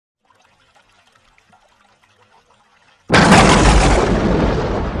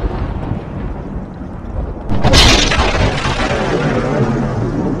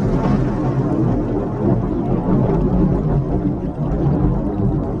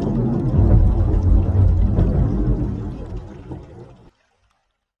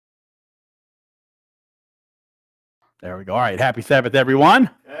There we go. All right. Happy Sabbath, everyone.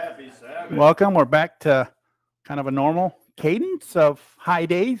 Happy Sabbath. Welcome. We're back to kind of a normal cadence of high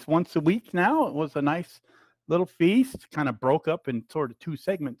days once a week now. It was a nice little feast. Kind of broke up in sort of two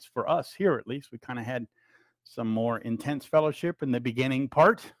segments for us here, at least. We kind of had some more intense fellowship in the beginning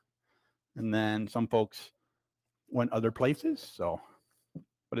part, and then some folks went other places.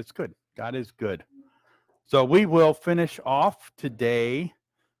 But it's good. God is good. So we will finish off today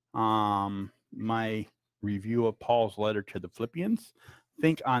my review of Paul's letter to the Philippians.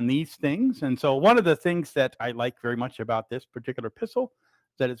 Think on these things. And so one of the things that I like very much about this particular epistle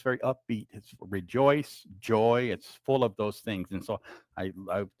is that it's very upbeat. It's rejoice, joy. It's full of those things. And so I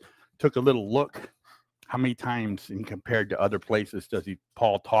took a little look. How many times, in compared to other places, does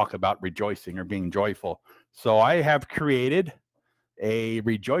Paul talk about rejoicing or being joyful? So I have created a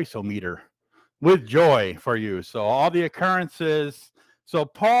rejoice-o-meter with joy for you. So all the occurrences. So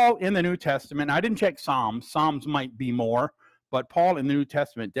Paul in the New Testament, I didn't check Psalms. Psalms might be more, but Paul in the New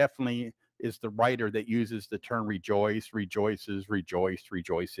Testament definitely is the writer that uses the term rejoice, rejoices, rejoice,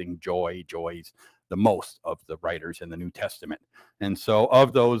 rejoicing, joy, joys, the most of the writers in the New Testament. And so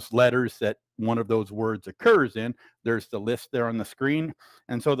of those letters that one of those words occurs in, there's the list there on the screen.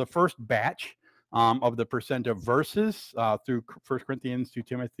 And so the first batch of the percent of verses through 1 Corinthians, 2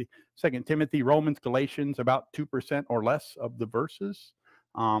 Timothy, 2 Timothy, Romans, Galatians, about 2% or less of the verses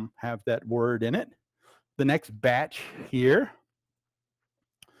have that word in it. The next batch here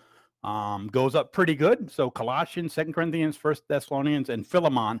goes up pretty good. So Colossians, 2 Corinthians, 1 Thessalonians, and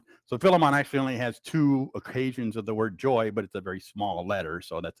Philemon. So Philemon actually only has 2 occasions of the word joy, but it's a very small letter,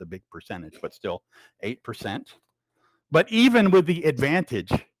 so that's a big percentage, but still 8%. But even with the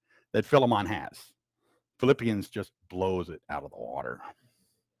advantage that Philemon has, Philippians just blows it out of the water.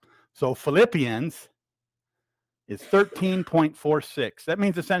 So Philippians is 13.46. That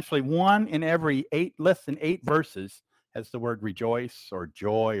means essentially 1 in every 8, less than 8 verses has the word rejoice or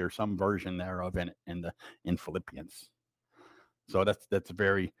joy or some version thereof in Philippians. So that's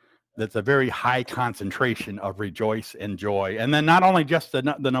a very high concentration of rejoice and joy. And then not only just the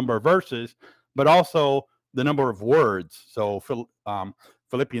number of verses, but also the number of words. So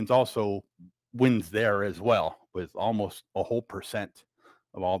Philippians also wins there as well, with almost a whole percent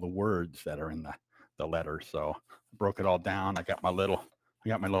of all the words that are in the letter. So I broke it all down. I got my little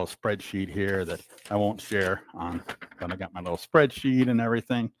spreadsheet here that I won't share on, but I got my little spreadsheet and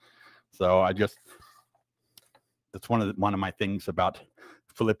everything. So that's one of my things about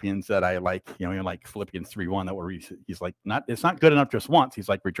Philippians that I like. Like Philippians 3:1, that where he's like, it's not good enough just once. He's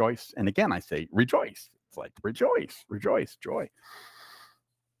like, rejoice. And again, I say rejoice. It's like rejoice, joy.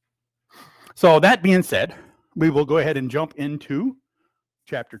 So that being said, we will go ahead and jump into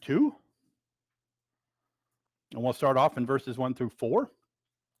chapter 2. And we'll start off in verses 1 through 4.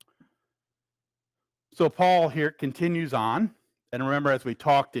 So Paul here continues on. And remember, as we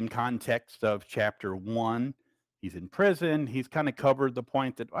talked in context of chapter 1, he's in prison. He's kind of covered the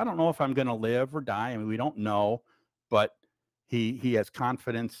point that I don't know if I'm going to live or die. I mean, we don't know. But he has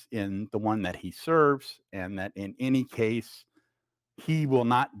confidence in the one that he serves, and that in any case, he will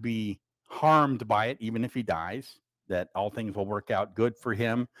not be harmed by it, even if he dies, that all things will work out good for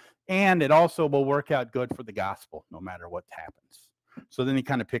him. And it also will work out good for the gospel, no matter what happens. So then he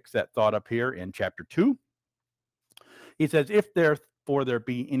kind of picks that thought up here in chapter 2. He says, if therefore there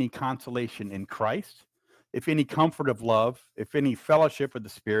be any consolation in Christ, if any comfort of love, if any fellowship of the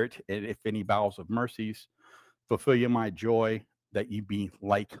Spirit, and if any bowels of mercies, fulfill ye my joy, that ye be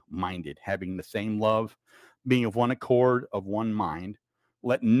like-minded, having the same love, being of one accord, of one mind.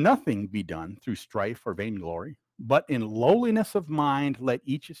 Let nothing be done through strife or vainglory, but in lowliness of mind, let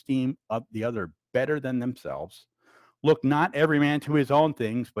each esteem of the other better than themselves. Look not every man to his own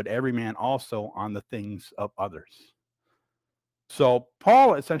things, but every man also on the things of others. So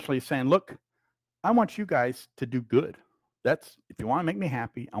Paul essentially is saying, look, I want you guys to do good. If you want to make me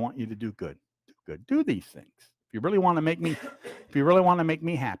happy, I want you to do good. Do good. Do these things. If you really want to make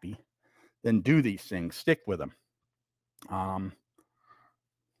me happy, then do these things. Stick with them.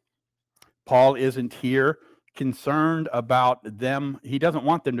 Paul isn't here concerned about them. He doesn't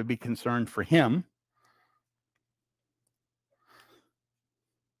want them to be concerned for him.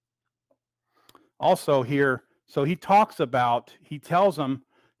 Also here, so he tells them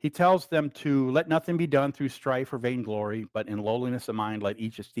to let nothing be done through strife or vainglory, but in lowliness of mind, let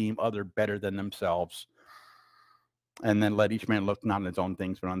each esteem other better than themselves. And then let each man look not on his own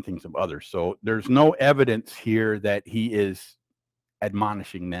things, but on things of others. So there's no evidence here that he is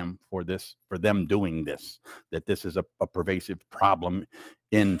admonishing them for them doing this, that this is a pervasive problem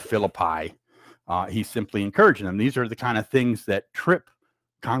in Philippi. He's simply encouraging them. These are the kind of things that trip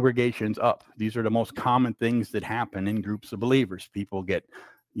congregations up. These are the most common things that happen in groups of believers. People get,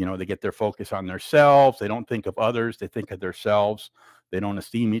 they get their focus on themselves. They don't think of others. They think of themselves. They don't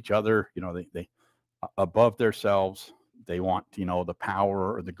esteem each other. They above themselves. They want, the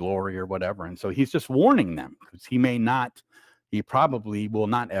power or the glory or whatever. And so he's just warning them, because he probably will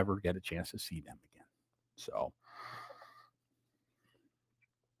not ever get a chance to see them again.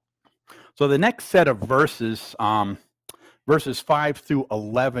 So the next set of verses, verses 5 through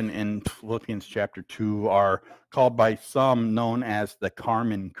 11 in Philippians chapter 2, are called by some known as the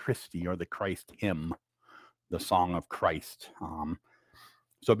Carmen Christi, or the Christ hymn, the song of Christ.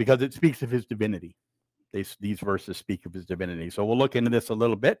 So because it speaks of his divinity, these verses speak of his divinity. So we'll look into this a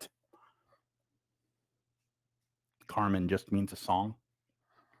little bit. Carmen just means a song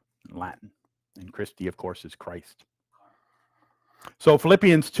in Latin, and Christi, of course, is Christ. So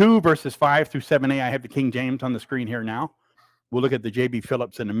Philippians 2, verses 5 through 7a, I have the King James on the screen here now. We'll look at the J.B.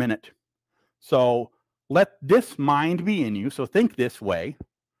 Phillips in a minute. So let this mind be in you, so think this way,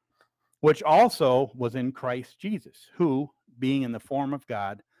 which also was in Christ Jesus, who, being in the form of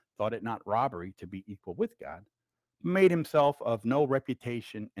God, thought it not robbery to be equal with God, made himself of no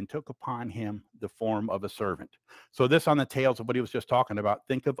reputation, and took upon him the form of a servant. So this on the tails of what he was just talking about.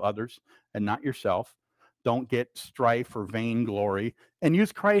 Think of others and not yourself. Don't get strife or vainglory, and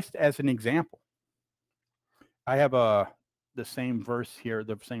use Christ as an example. I have the same verse here,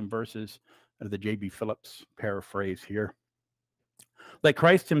 the same verses of the J.B. Phillips paraphrase here. Let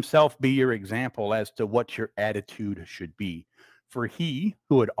Christ himself be your example as to what your attitude should be. For he,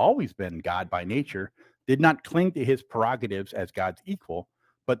 who had always been God by nature, did not cling to his prerogatives as God's equal,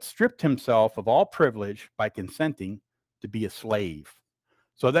 but stripped himself of all privilege by consenting to be a slave.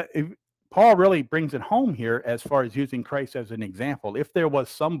 So that Paul really brings it home here as far as using Christ as an example. If there was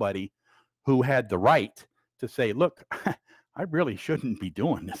somebody who had the right to say, look, I really shouldn't be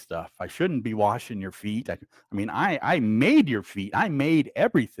doing this stuff. I shouldn't be washing your feet. I made your feet. I made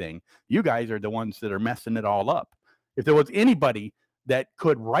everything. You guys are the ones that are messing it all up. If there was anybody that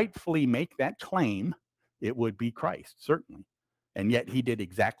could rightfully make that claim, it would be Christ, certainly. And yet he did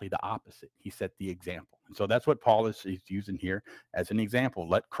exactly the opposite. He set the example. And so that's what Paul is using here as an example.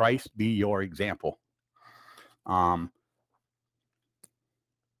 Let Christ be your example.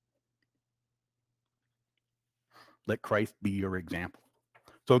 Let Christ be your example.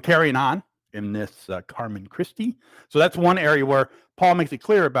 So carrying on in this Carmen Christi. So that's one area where Paul makes it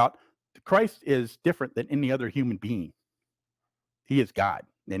clear about Christ is different than any other human being. He is God.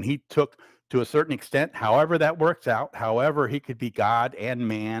 And he took, to a certain extent, however that works out, however he could be God and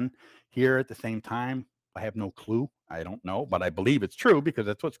man here at the same time. I have no clue. I don't know, but I believe it's true because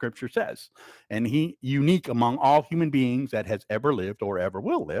that's what Scripture says. And he, unique among all human beings that has ever lived or ever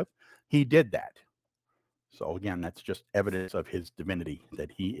will live, he did that. So again, that's just evidence of his divinity, that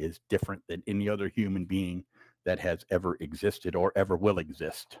he is different than any other human being that has ever existed or ever will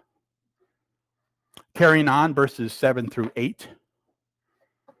exist. Carrying on, verses 7 through 8.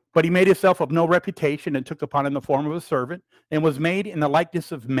 But he made himself of no reputation, and took upon him the form of a servant, and was made in the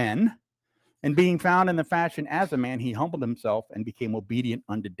likeness of men. And being found in the fashion as a man, he humbled himself and became obedient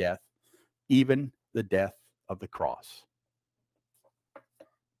unto death, even the death of the cross.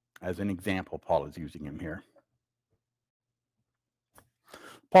 As an example, Paul is using him here.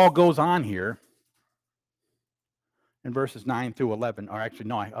 Paul goes on here in verses 9 through 11, or actually,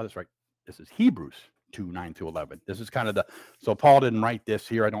 no, that's right. This is Hebrews 2, 9 through 11. This is kind of so Paul didn't write this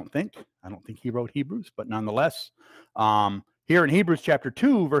here, I don't think. I don't think he wrote Hebrews, but nonetheless, here in Hebrews chapter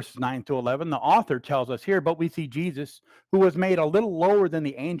 2, verses 9 to 11, the author tells us here, but we see Jesus, who was made a little lower than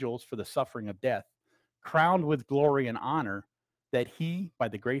the angels for the suffering of death, crowned with glory and honor, that he, by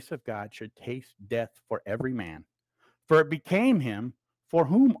the grace of God, should taste death for every man. For it became him, for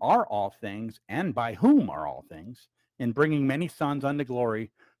whom are all things, and by whom are all things, in bringing many sons unto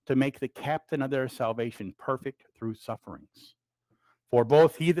glory, to make the captain of their salvation perfect through sufferings. For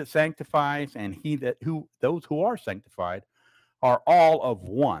both he that sanctifies and those who are sanctified are all of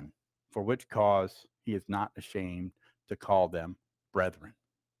one, for which cause he is not ashamed to call them brethren.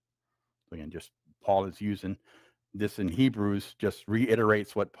 So again, just Paul is using this in Hebrews, just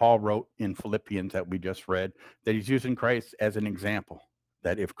reiterates what Paul wrote in Philippians that we just read, that he's using Christ as an example.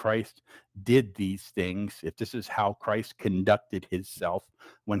 That if Christ did these things, if this is how Christ conducted himself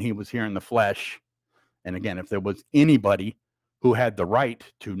when he was here in the flesh, and again, if there was anybody who had the right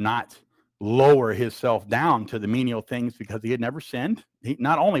to not lower himself down to the menial things because he had never sinned,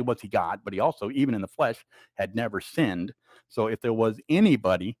 not only was he God, but he also, even in the flesh, had never sinned. So if there was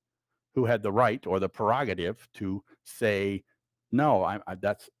anybody who had the right or the prerogative to say, no,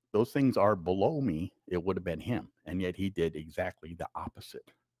 those things are below me, it would have been him. And yet he did exactly the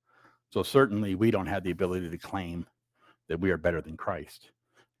opposite. So certainly we don't have the ability to claim that we are better than Christ.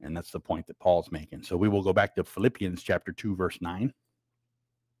 And that's the point that Paul's making. So we will go back to Philippians chapter 2, verse 9.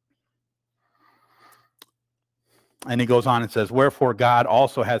 And he goes on and says, wherefore God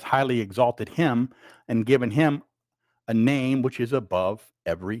also has highly exalted him and given him a name which is above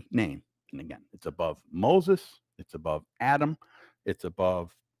every name. And again, it's above Moses, it's above Adam, it's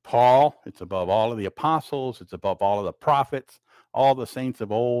above Paul, it's above all of the apostles, it's above all of the prophets, all the saints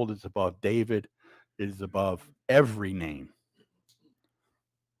of old, it's above David, it is above every name.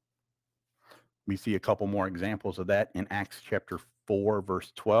 We see a couple more examples of that in Acts chapter 4,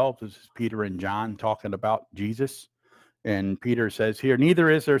 verse 12. This is Peter and John talking about Jesus. And Peter says here, neither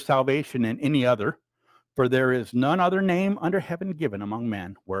is there salvation in any other, for there is none other name under heaven given among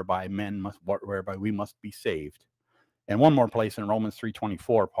men whereby we must be saved. And one more place in Romans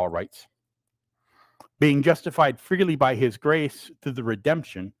 3:24, Paul writes, being justified freely by his grace through the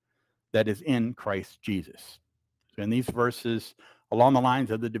redemption that is in Christ Jesus. So in these verses, along the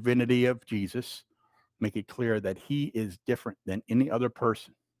lines of the divinity of Jesus, make it clear that he is different than any other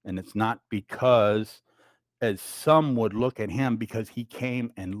person. And it's not because, as some would look at him, because he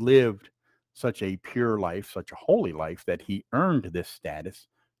came and lived such a pure life, such a holy life, that he earned this status.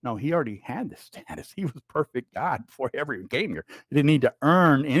 No, he already had this status. He was perfect God before he ever even came here. He didn't need to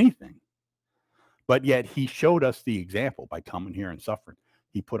earn anything. But yet he showed us the example by coming here and suffering.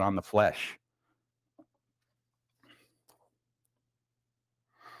 He put on the flesh.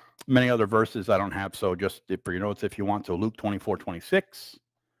 Many other verses I don't have, so just for your notes if you want. So Luke 24:26,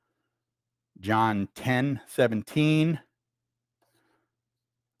 John 10:17,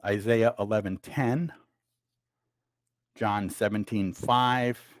 Isaiah 11:10, John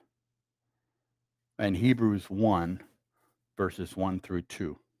 17:5, and Hebrews 1, verses 1 through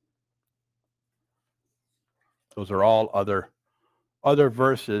 2. Those are all other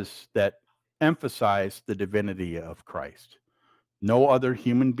verses that emphasize the divinity of Christ. No other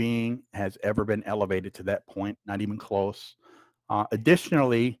human being has ever been elevated to that point, not even close.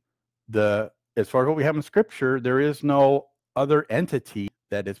 Additionally, as far as what we have in Scripture, there is no other entity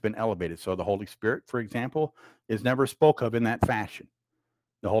that has been elevated. So the Holy Spirit, for example, is never spoke of in that fashion.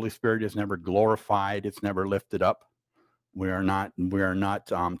 The Holy Spirit is never glorified. It's never lifted up. We are not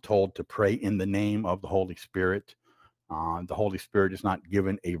told to pray in the name of the Holy Spirit. The Holy Spirit is not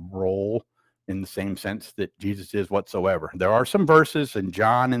given a role in the same sense that Jesus is whatsoever. There are some verses in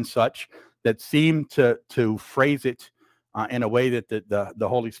John and such that seem to phrase it in a way that the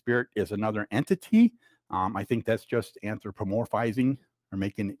Holy Spirit is another entity. I think that's just anthropomorphizing, or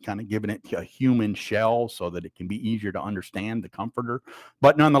making it, kind of giving it a human shell so that it can be easier to understand, the comforter.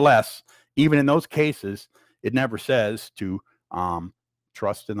 But nonetheless, even in those cases, it never says to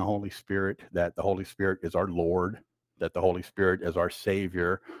trust in the Holy Spirit, that the Holy Spirit is our Lord, that the Holy Spirit is our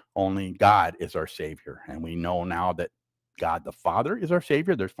Savior. Only God is our Savior. And we know now that God the Father is our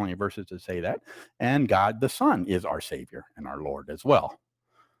Savior. There's plenty of verses that say that. And God the Son is our Savior and our Lord as well.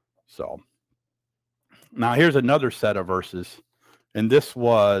 So now here's another set of verses. And this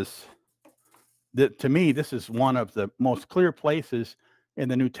was, to me, this is one of the most clear places in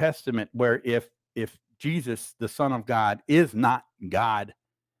the New Testament where if Jesus, the Son of God, is not God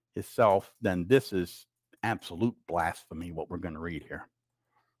himself, then this is absolute blasphemy, what we're going to read here.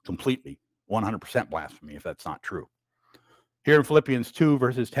 Completely, 100% blasphemy if that's not true. Here in Philippians 2,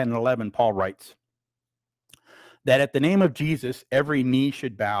 verses 10 and 11, Paul writes that at the name of Jesus, every knee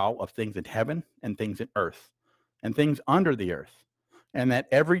should bow, of things in heaven and things in earth and things under the earth, and that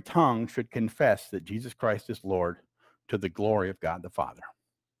every tongue should confess that Jesus Christ is Lord, to the glory of God the Father.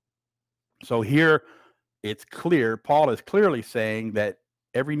 So here it's clear, Paul is clearly saying that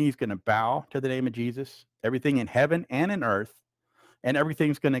every knee is going to bow to the name of Jesus, everything in heaven and in earth, and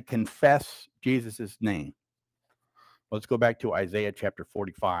everything's going to confess Jesus' name. Let's go back to Isaiah chapter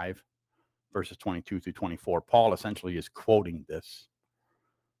 45, verses 22 through 24. Paul essentially is quoting this.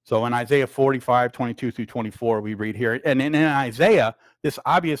 So in Isaiah 45, 22 through 24, we read here, and in Isaiah, this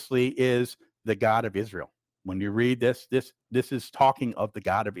obviously is the God of Israel. When you read this is talking of the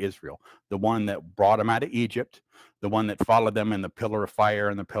God of Israel, the one that brought them out of Egypt, the one that followed them in the pillar of fire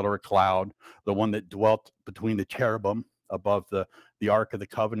and the pillar of cloud, the one that dwelt between the cherubim above the Ark of the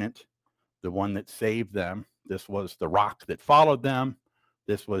Covenant, the one that saved them. This was the rock that followed them.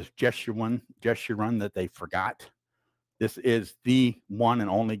 This was Jeshurun that they forgot. This is the one and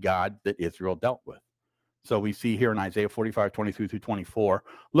only God that Israel dealt with. So we see here in Isaiah 45, 22 through 24,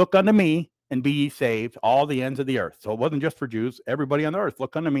 look unto me and be ye saved, all the ends of the earth. So it wasn't just for Jews, everybody on the earth,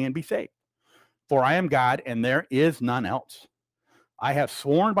 look unto me and be saved. For I am God and there is none else. I have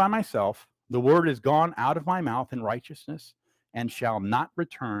sworn by myself, the word is gone out of my mouth in righteousness and shall not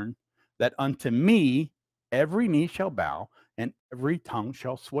return, that unto me every knee shall bow, and every tongue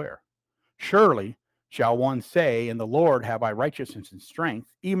shall swear. Surely shall one say, in the Lord have I righteousness and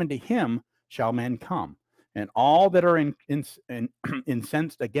strength, even to him shall men come, and all that are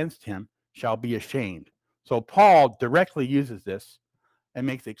incensed against him shall be ashamed. So Paul directly uses this and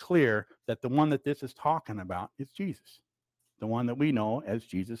makes it clear that the one that this is talking about is Jesus, the one that we know as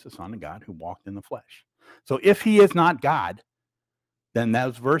Jesus, the Son of God, who walked in the flesh. So if he is not God, then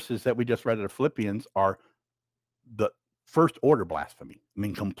those verses that we just read out of Philippians are the first order blasphemy. I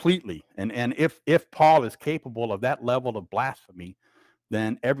mean, completely. And if Paul is capable of that level of blasphemy,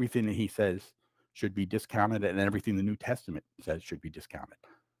 then everything that he says should be discounted, and everything the New Testament says should be discounted.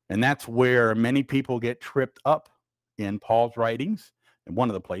 And that's where many people get tripped up in Paul's writings, and one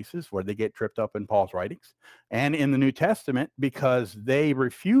of the places where they get tripped up in Paul's writings and in the New Testament, because they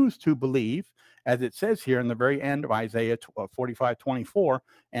refuse to believe, as it says here in the very end of Isaiah 45:24,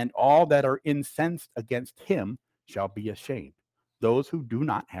 and all that are incensed against him shall be ashamed. Those who do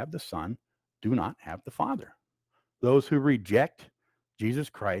not have the Son do not have the Father. Those who reject Jesus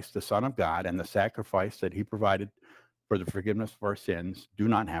Christ, the Son of God, and the sacrifice that he provided for the forgiveness of our sins do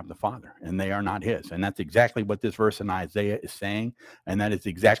not have the Father, and they are not his. And that's exactly what this verse in Isaiah is saying, and that is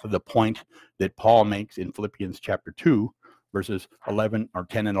exactly the point that Paul makes in Philippians chapter 2, verses 11 or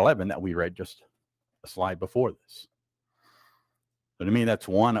 10 and 11 that we read just a slide before this. So to me, that's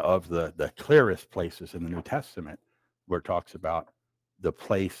one of the clearest places in the New Testament where it talks about the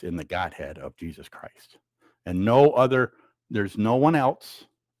place in the Godhead of Jesus Christ. And there's no one else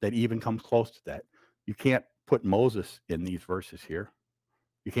that even comes close to that. You can't put Moses in these verses here.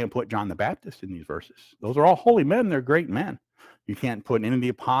 You can't put John the Baptist in these verses. Those are all holy men. They're great men. You can't put any of the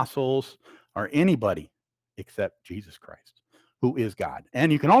apostles or anybody except Jesus Christ, who is God.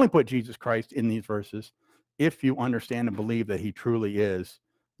 And you can only put Jesus Christ in these verses if you understand and believe that he truly is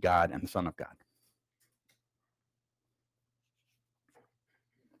God and the Son of God.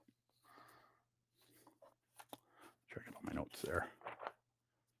 Checking out my notes there.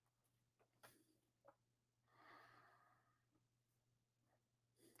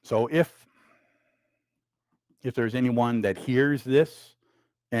 So if there's anyone that hears this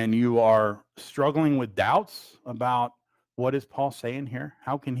and you are struggling with doubts about what is Paul saying here,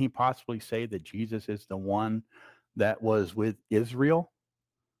 how can he possibly say that Jesus is the one that was with Israel?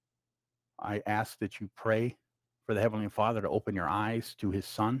 I ask that you pray for the Heavenly Father to open your eyes to his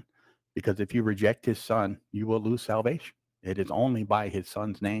Son, because if you reject his Son, you will lose salvation. It is only by his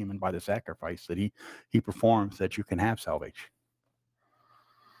Son's name and by the sacrifice that he performs that you can have salvation.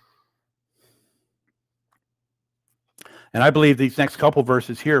 And I believe these next couple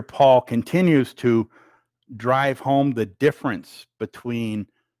verses here, Paul continues to drive home the difference between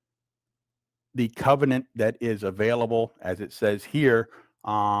the covenant that is available, as it says here,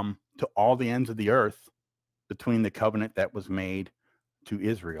 to all the ends of the earth, between the covenant that was made to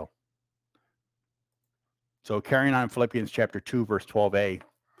Israel. So carrying on Philippians chapter 2, verse 12a,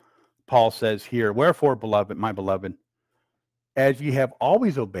 Paul says here, wherefore, beloved, my beloved, as ye have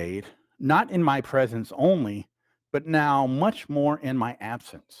always obeyed, not in my presence only, but now much more in my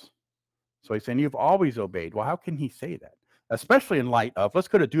absence. So he's saying you've always obeyed. Well, how can he say that? Especially in light of, let's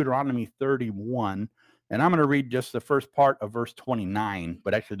go to Deuteronomy 31, and I'm going to read just the first part of verse 29,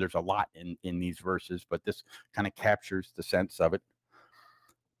 but actually there's a lot in these verses, but this kind of captures the sense of it.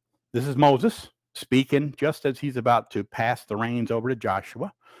 This is Moses speaking just as he's about to pass the reins over to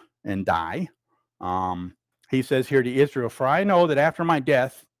Joshua and die. He says here to Israel, for I know that after my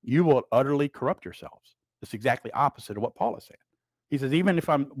death, you will utterly corrupt yourselves. It's exactly opposite of what Paul is saying. He says, even if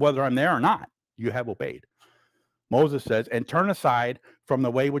whether I'm there or not, you have obeyed. Moses says, and turn aside from the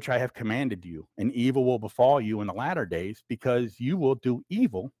way which I have commanded you, and evil will befall you in the latter days, because you will do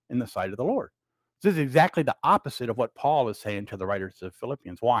evil in the sight of the Lord. This is exactly the opposite of what Paul is saying to the writers of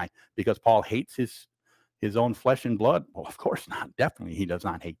Philippians. Why? Because Paul hates his own flesh and blood? Well, of course not. Definitely, he does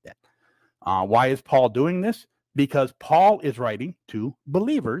not hate that. Why is Paul doing this? Because Paul is writing to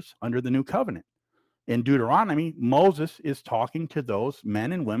believers under the new covenant. In Deuteronomy, Moses is talking to those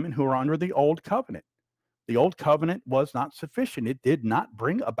men and women who are under the old covenant. The old covenant was not sufficient. It did not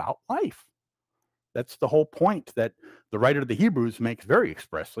bring about life. That's the whole point that the writer of the Hebrews makes very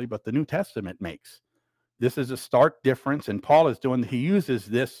expressly, but the New Testament makes. This is a stark difference, and Paul is doing, he uses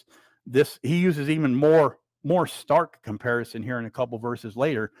he uses even more stark comparison here in a couple verses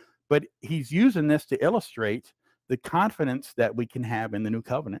later, but he's using this to illustrate the confidence that we can have in the new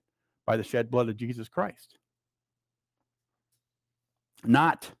covenant by the shed blood of Jesus Christ.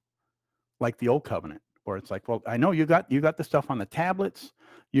 Not like the old covenant, where it's like, well, I know you got the stuff on the tablets,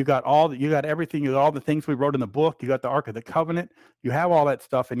 you got everything, you got all the things we wrote in the book, you got the Ark of the Covenant, you have all that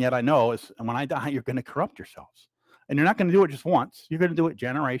stuff, and yet I know and when I die, you're going to corrupt yourselves. And you're not going to do it just once. You're going to do it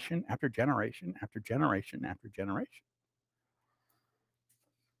generation after generation after generation after generation.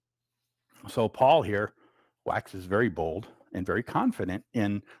 So Paul here waxes very bold and very confident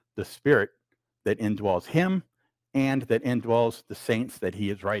in the Spirit that indwells him and that indwells the saints that he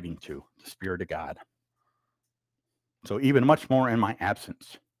is writing to, the Spirit of God. So even much more in my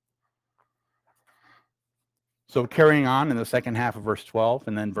absence. So carrying on in the second half of verse 12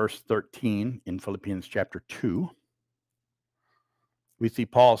 and then verse 13 in Philippians chapter 2, we see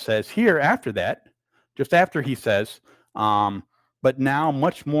Paul says here after that, just after he says, but now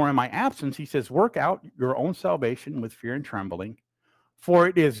much more in my absence, he says, work out your own salvation with fear and trembling, for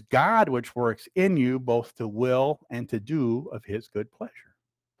it is God which works in you both to will and to do of his good pleasure.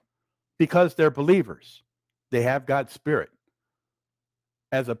 Because they're believers. They have God's Spirit.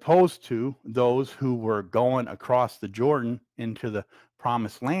 As opposed to those who were going across the Jordan into the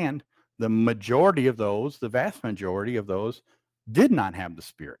promised land, the majority of those, the vast majority of those, did not have the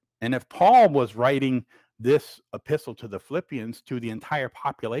Spirit. And if Paul was writing this epistle to the Philippians to the entire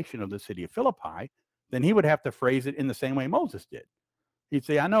population of the city of Philippi, then he would have to phrase it in the same way Moses did. He'd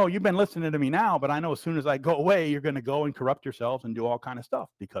say, I know you've been listening to me now, but I know as soon as I go away, you're going to go and corrupt yourselves and do all kind of stuff,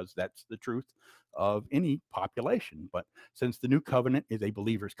 because that's the truth of any population. But since the new covenant is a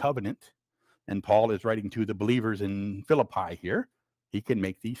believer's covenant, and Paul is writing to the believers in Philippi here, he can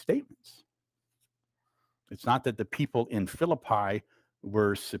make these statements. It's not that the people in Philippi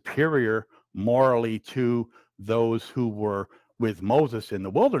were superior morally to those who were with Moses in the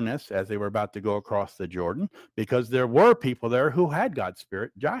wilderness as they were about to go across the Jordan, because there were people there who had God's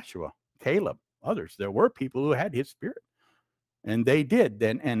Spirit, Joshua, Caleb, others. There were people who had his Spirit, and they did.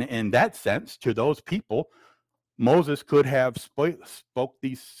 Then, and in that sense, to those people, Moses could have spoke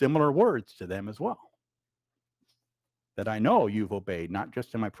these similar words to them as well. That I know you've obeyed, not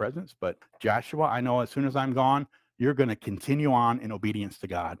just in my presence, but Joshua, I know as soon as I'm gone, you're going to continue on in obedience to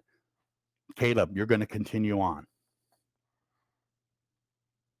God. Caleb, you're going to continue on.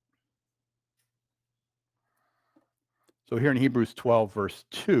 So here in Hebrews 12, verse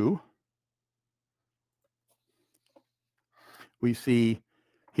 2, we see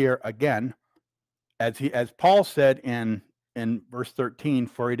here again, as Paul said in verse 13,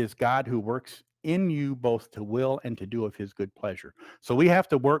 for it is God who works in you both to will and to do of his good pleasure. So we have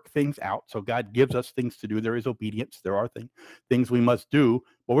to work things out. So God gives us things to do. There is obedience. There are things we must do,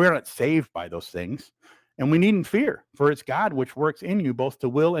 but we're not saved by those things. And we needn't fear, for it's God which works in you both to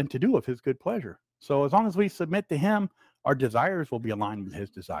will and to do of his good pleasure. So as long as we submit to him, our desires will be aligned with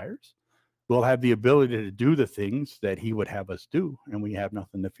his desires. We'll have the ability to do the things that he would have us do, and we have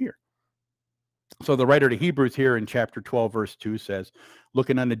nothing to fear. So the writer to Hebrews here in chapter 12, verse 2 says,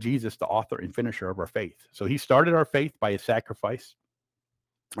 looking unto Jesus, the author and finisher of our faith. So he started our faith by his sacrifice,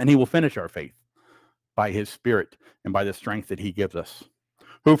 and he will finish our faith by his Spirit and by the strength that he gives us,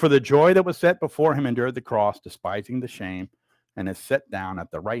 who for the joy that was set before him endured the cross, despising the shame, and is set down at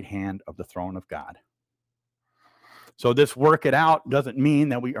the right hand of the throne of God. So this work it out doesn't mean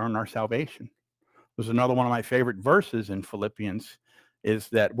that we earn our salvation. There's another one of my favorite verses in Philippians is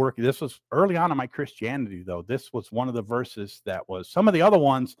that work. This was early on in my Christianity, though. This was one of the verses that was, some of the other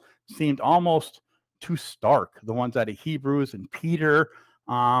ones seemed almost too stark. The ones out of Hebrews and Peter,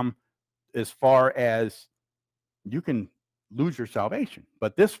 as far as you can lose your salvation.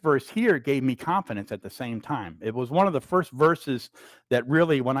 But this verse here gave me confidence at the same time. It was one of the first verses that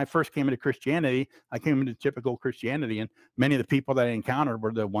really, when I first came into Christianity, I came into typical Christianity, and many of the people that I encountered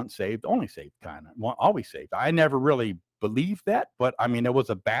were the once saved, only saved kind of, always saved. I never really believed that, but I mean, there was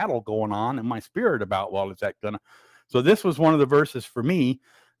a battle going on in my spirit about, well, is that gonna? So this was one of the verses for me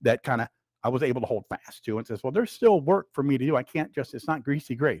that kind of I was able to hold fast to and says, well, there's still work for me to do. I can't just, it's not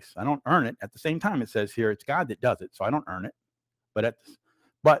greasy grace. I don't earn it. At the same time, it says here, it's God that does it. So I don't earn it.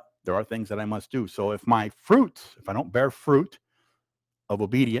 But there are things that I must do. So if my fruits, if I don't bear fruit of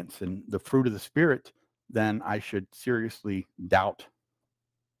obedience and the fruit of the Spirit, then I should seriously doubt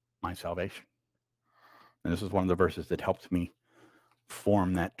my salvation. And this is one of the verses that helped me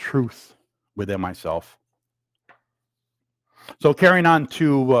form that truth within myself. So carrying on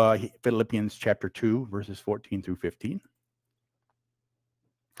to Philippians chapter 2, verses 14 through 15.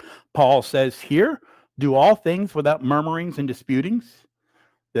 Paul says here, do all things without murmurings and disputings,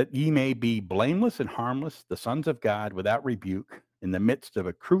 that ye may be blameless and harmless, the sons of God, without rebuke, in the midst of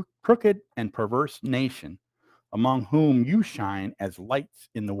a crooked and perverse nation, among whom you shine as lights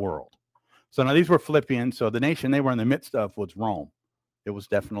in the world. So now these were Philippians. So the nation they were in the midst of was Rome. It was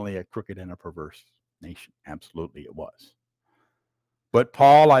definitely a crooked and a perverse nation. Absolutely it was. But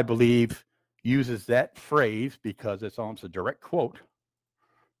Paul, I believe, uses that phrase because it's almost a direct quote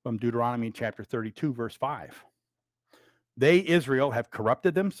from Deuteronomy chapter 32, verse 5. They, Israel, have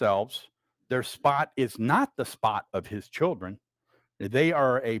corrupted themselves. Their spot is not the spot of his children. They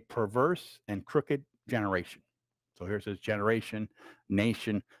are a perverse and crooked generation. So here's his generation,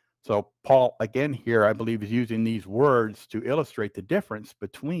 nation. So Paul, again, here, I believe, is using these words to illustrate the difference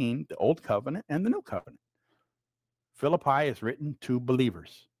between the old covenant and the new covenant. Philippi is written to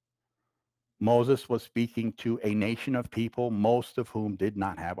believers. Moses was speaking to a nation of people, most of whom did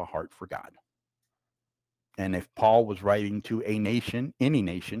not have a heart for God. And if Paul was writing to a nation, any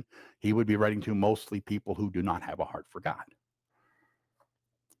nation, he would be writing to mostly people who do not have a heart for God.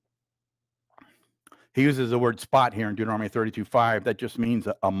 He uses the word spot here in Deuteronomy 32:5. That just means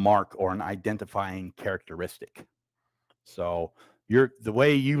a mark or an identifying characteristic. So the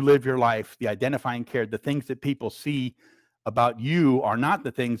way you live your life, the identifying the things that people see about you are not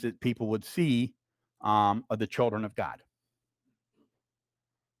the things that people would see of the children of God.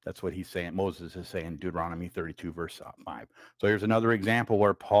 That's what he's saying. Moses is saying, Deuteronomy 32, verse 5. So here's another example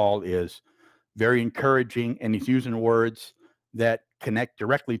where Paul is very encouraging, and he's using words that connect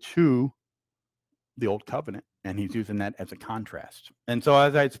directly to the old covenant, and he's using that as a contrast. And so,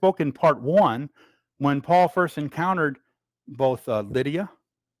 as I had spoken in part 1, when Paul first encountered both Lydia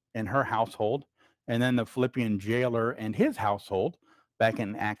and her household, and then the Philippian jailer and his household, back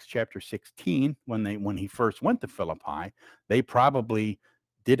in Acts chapter 16, when he first went to Philippi, they probably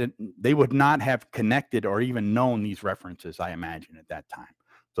they would not have connected or even known these references, I imagine, at that time.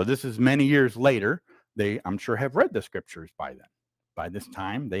 So this is many years later. They, I'm sure, have read the scriptures by then. By this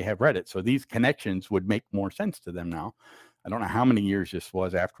time, they have read it. So these connections would make more sense to them now. I don't know how many years this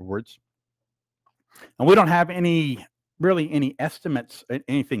was afterwards. And we don't have any estimates,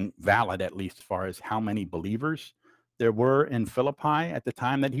 anything valid, at least, as far as how many believers there were in Philippi at the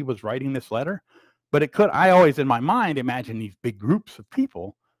time that he was writing this letter. But I always in my mind imagine these big groups of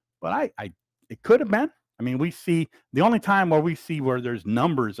people, but it could have been. I mean, we see the only time where there's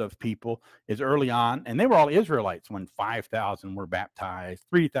numbers of people is early on, and they were all Israelites when 5,000 were baptized,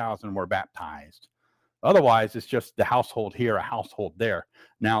 3,000 were baptized. Otherwise, it's just the household here, a household there.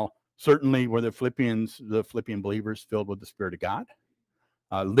 Now, certainly were the Philippian believers filled with the Spirit of God.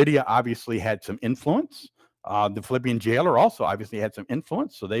 Lydia obviously had some influence. The Philippian jailer also obviously had some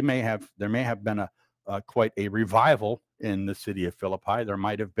influence. So there may have been quite a revival in the city of Philippi. There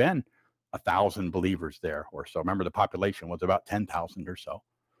might have been 1,000 believers there or so. Remember, the population was about 10,000 or so.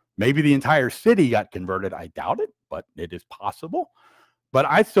 Maybe the entire city got converted. I doubt it, but it is possible. But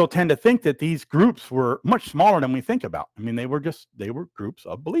I still tend to think that these groups were much smaller than we think about. I mean, they were groups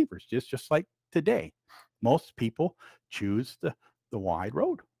of believers, just like today. Most people choose the wide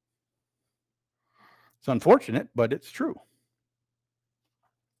road. It's unfortunate, but it's true.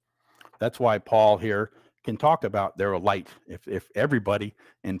 That's why Paul here can talk about they're a light. If everybody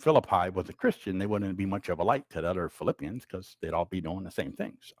in Philippi was a Christian, they wouldn't be much of a light to the other Philippians because they'd all be doing the same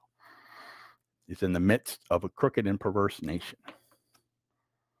thing. So it's in the midst of a crooked and perverse nation.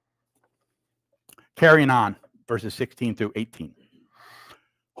 Carrying on, verses 16 through 18.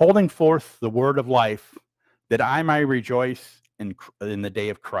 Holding forth the word of life, that I may rejoice in the day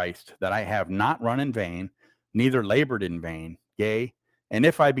of Christ, that I have not run in vain, neither labored in vain. Yea, and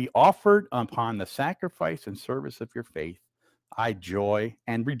if I be offered upon the sacrifice and service of your faith, I joy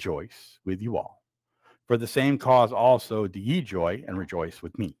and rejoice with you all. For the same cause also do ye joy and rejoice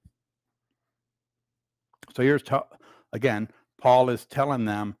with me. So here's, again, Paul is telling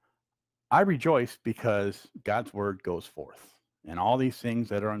them, I rejoice because God's word goes forth. And all these things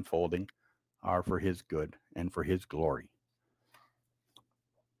that are unfolding are for his good and for his glory.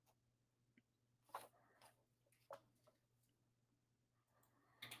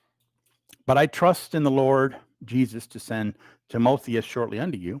 But I trust in the Lord Jesus to send Timotheus shortly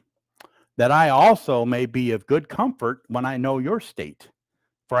unto you, that I also may be of good comfort when I know your state.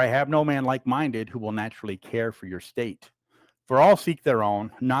 For I have no man like-minded who will naturally care for your state. For all seek their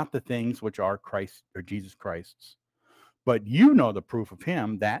own, not the things which are Christ or Jesus Christ's. But you know the proof of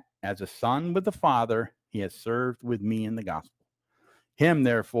him, that as a son with the Father, he has served with me in the gospel. Him,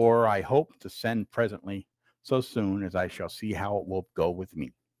 therefore, I hope to send presently, so soon as I shall see how it will go with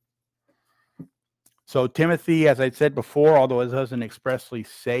me. So Timothy, as I said before, although it doesn't expressly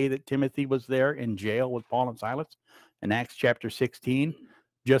say that Timothy was there in jail with Paul and Silas in Acts chapter 16,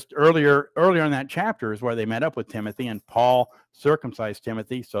 just earlier in that chapter is where they met up with Timothy, and Paul circumcised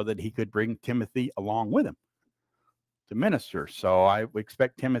Timothy so that he could bring Timothy along with him to minister. So I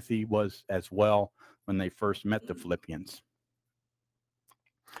expect Timothy was as well when they first met the Philippians.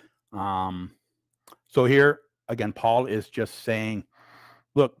 So here, again, Paul is just saying,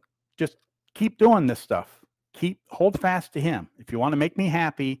 look, just keep doing this stuff. Hold fast to him. If you want to make me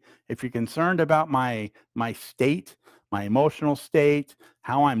happy, if you're concerned about my state, my emotional state,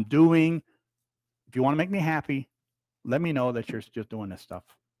 how I'm doing, if you want to make me happy, let me know that you're just doing this stuff.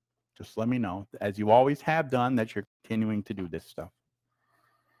 Just let me know, as you always have done, that you're continuing to do this stuff.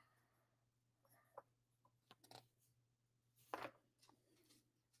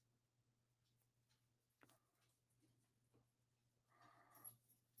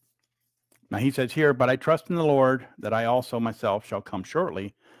 Now he says here, but I trust in the Lord that I also myself shall come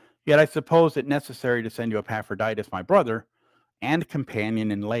shortly. Yet I suppose it necessary to send you Epaphroditus, my brother, and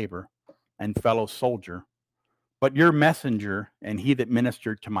companion in labor, and fellow soldier, but your messenger, and he that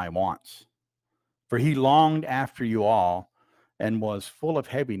ministered to my wants. For he longed after you all, and was full of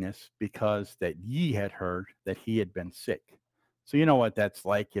heaviness, because that ye had heard that he had been sick. So you know what that's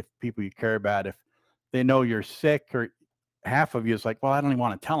like. If people you care about, if they know you're sick, or half of you is like, well, I don't even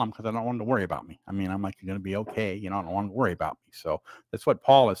want to tell them because I don't want them to worry about me. I mean, I'm like, you're going to be okay. I don't want to worry about me. So that's what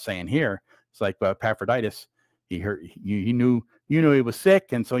Paul is saying here. It's like Epaphroditus, he heard, you knew he was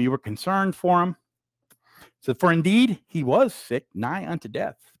sick, and so you were concerned for him. So, for indeed he was sick, nigh unto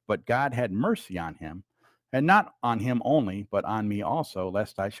death, but God had mercy on him, and not on him only, but on me also,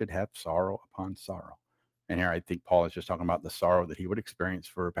 lest I should have sorrow upon sorrow. And here I think Paul is just talking about the sorrow that he would experience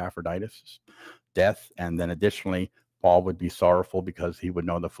for Epaphroditus' death. And then additionally, Paul would be sorrowful because he would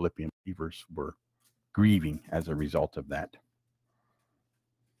know the Philippian believers were grieving as a result of that.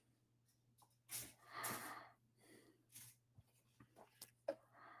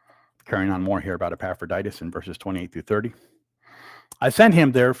 Carrying on more here about Epaphroditus in verses 28 through 30. I sent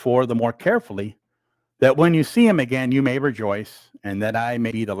him, therefore, the more carefully, that when you see him again, you may rejoice, and that I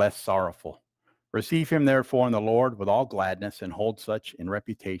may be the less sorrowful. Receive him, therefore, in the Lord with all gladness, and hold such in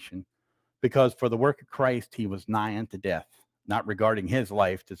reputation, because for the work of Christ he was nigh unto death, not regarding his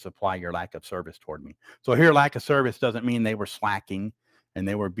life to supply your lack of service toward me. So here, lack of service doesn't mean they were slacking and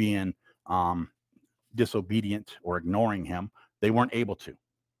they were being disobedient or ignoring him. They weren't able to.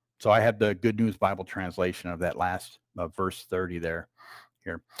 So I have the Good News Bible translation of that last verse 30 there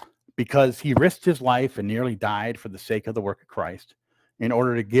here. Because he risked his life and nearly died for the sake of the work of Christ, in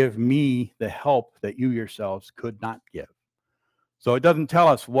order to give me the help that you yourselves could not give. So it doesn't tell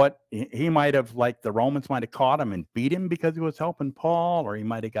us what he might have, like the Romans might have caught him and beat him because he was helping Paul, or he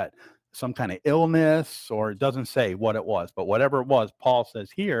might have got some kind of illness, or it doesn't say what it was. But whatever it was, Paul says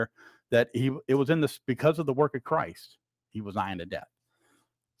here that it was in this because of the work of Christ, he was nigh unto death.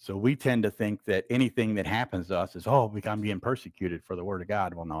 So we tend to think that anything that happens to us is, oh, I'm being persecuted for the word of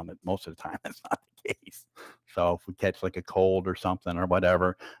God. Well, no, most of the time that's not the case. So if we catch like a cold or something or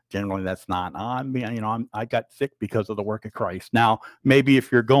whatever, generally that's not, I got sick because of the work of Christ. Now, maybe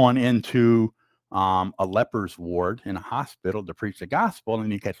if you're going into a leper's ward in a hospital to preach the gospel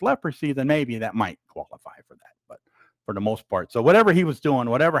and you catch leprosy, then maybe that might qualify for that. But for the most part, so whatever he was doing,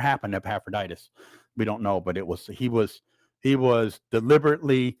 whatever happened to Epaphroditus, we don't know, but he was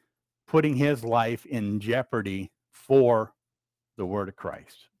deliberately putting his life in jeopardy for the word of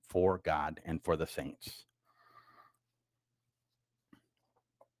Christ, for God, and for the saints.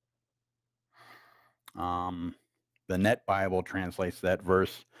 The Net Bible translates that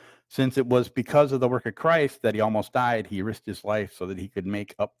verse, since it was because of the work of Christ that he almost died, he risked his life so that he could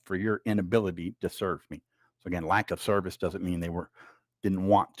make up for your inability to serve me. So again, lack of service doesn't mean they didn't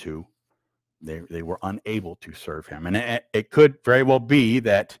want to. They were unable to serve him. And it could very well be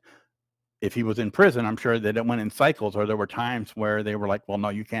that if he was in prison, I'm sure that it went in cycles, or there were times where they were like, well, no,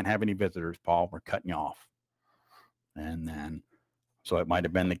 you can't have any visitors, Paul. We're cutting you off. And then, so it might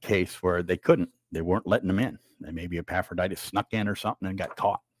have been the case where they weren't letting them in. And maybe Epaphroditus snuck in or something and got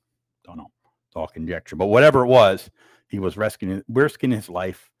caught. Don't know. It's all conjecture. But whatever it was, he was risking his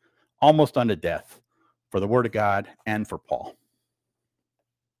life almost unto death for the word of God and for Paul.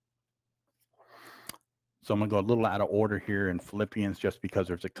 So I'm going to go a little out of order here in Philippians just because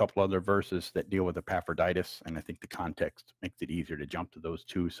there's a couple other verses that deal with Epaphroditus, and I think the context makes it easier to jump to those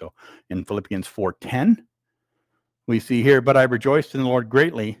two. So in Philippians 4:10, we see here, but I rejoiced in the Lord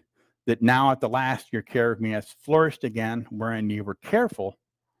greatly that now at the last your care of me has flourished again, wherein you were careful,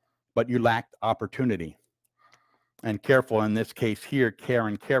 but you lacked opportunity. And careful in this case here, care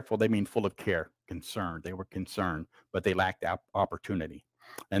and careful, they mean full of care, concerned. They were concerned, but they lacked opportunity.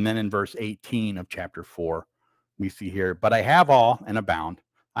 And then in verse 18 of chapter 4, we see here, but I have all and abound.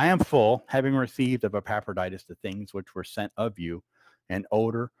 I am full, having received of Epaphroditus the things which were sent of you, an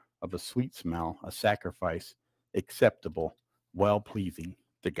odor of a sweet smell, a sacrifice acceptable, well-pleasing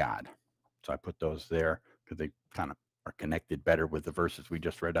to God. So I put those there because they kind of are connected better with the verses we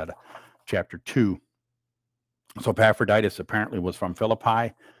just read out of chapter 2. So Epaphroditus apparently was from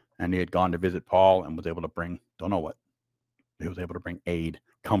Philippi, and he had gone to visit Paul and was able to bring, don't know what, he was able to bring aid,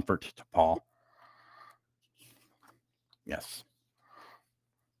 comfort to Paul. Yes.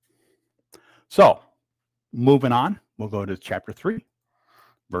 So moving on, we'll go to chapter 3,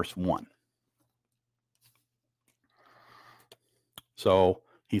 verse 1. So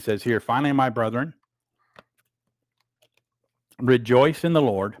he says here, finally, my brethren, rejoice in the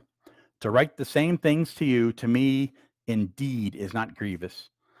Lord. To write the same things to you, to me, indeed, is not grievous,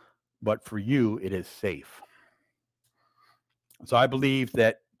 but for you it is safe. So I believe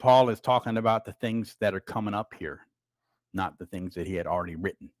that Paul is talking about the things that are coming up here, not the things that he had already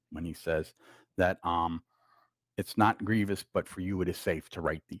written when he says that it's not grievous, but for you it is safe to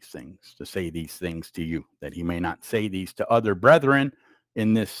write these things, to say these things to you, that he may not say these to other brethren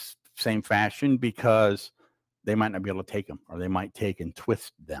in this same fashion because they might not be able to take them, or they might take and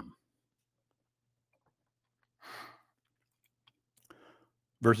twist them.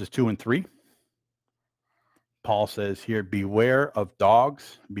 Verses 2 and 3. Paul says here, beware of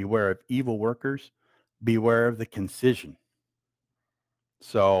dogs, beware of evil workers, beware of the concision.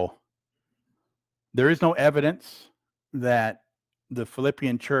 So there is no evidence that the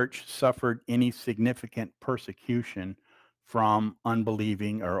Philippian church suffered any significant persecution from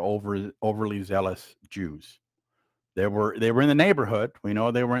unbelieving or overly zealous Jews. They were in the neighborhood. We know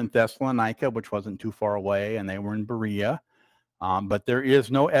they were in Thessalonica, which wasn't too far away, and they were in Berea. But there is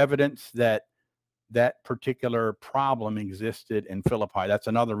no evidence that that particular problem existed in Philippi. That's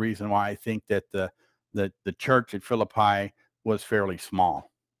another reason why I think that the church at Philippi was fairly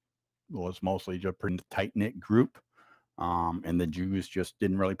small. It was mostly just a pretty tight-knit group, and the Jews just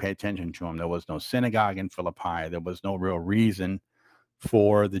didn't really pay attention to them. There was no synagogue in Philippi. There was no real reason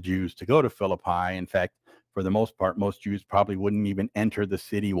for the Jews to go to Philippi. In fact, for the most part, most Jews probably wouldn't even enter the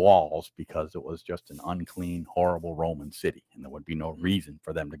city walls because it was just an unclean, horrible Roman city, and there would be no reason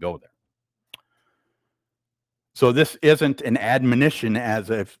for them to go there. So this isn't an admonition as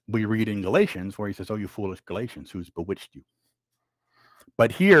if we read in Galatians where he says, oh, you foolish Galatians, who's bewitched you?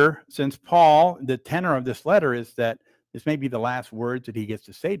 But here, since Paul, the tenor of this letter is that this may be the last words that he gets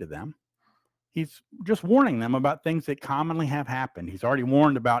to say to them, he's just warning them about things that commonly have happened. He's already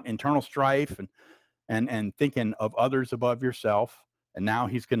warned about internal strife and thinking of others above yourself. And now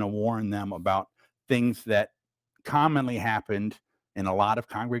he's going to warn them about things that commonly happened in a lot of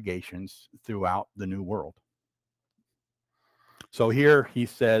congregations throughout the New World. So here he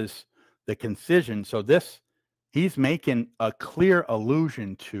says the concision. So this, he's making a clear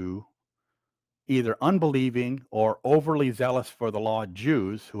allusion to either unbelieving or overly zealous for the law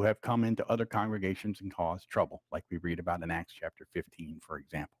Jews who have come into other congregations and caused trouble, like we read about in Acts chapter 15, for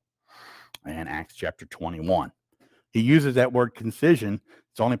example, and Acts chapter 21. He uses that word concision.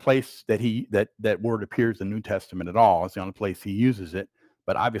 It's the only place that that word appears in the New Testament at all. It's the only place he uses it.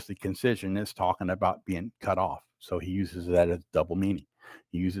 But obviously, concision is talking about being cut off. So he uses that as double meaning.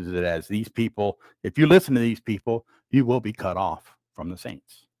 He uses it as these people, if you listen to these people, you will be cut off from the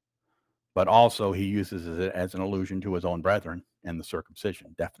saints. But also he uses it as an allusion to his own brethren and the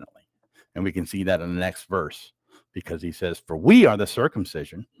circumcision, definitely. And we can see that in the next verse, because he says, for we are the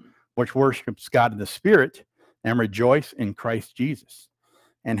circumcision, which worships God in the Spirit and rejoice in Christ Jesus,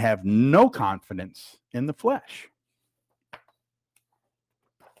 and have no confidence in the flesh.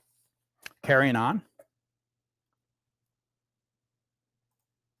 Carrying on.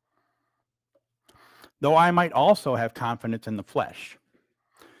 Though I might also have confidence in the flesh.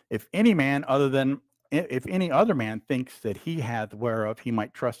 If any other man thinks that he hath whereof he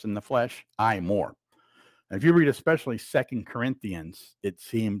might trust in the flesh, I more. If you read especially 2 Corinthians, it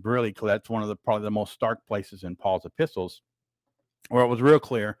seemed really clear. That's one of probably the most stark places in Paul's epistles, where it was real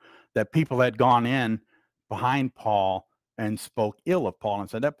clear that people had gone in behind Paul and spoke ill of Paul and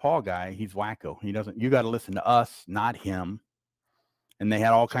said, that Paul guy, he's wacko. You got to listen to us, not him. And they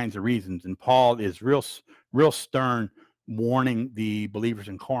had all kinds of reasons. And Paul is real stern, warning the believers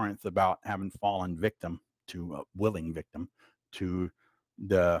in Corinth about having fallen victim to a willing victim to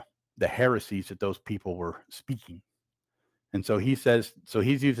the heresies that those people were speaking. And so he says, so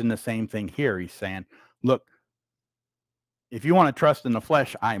he's using the same thing here. He's saying, look, if you want to trust in the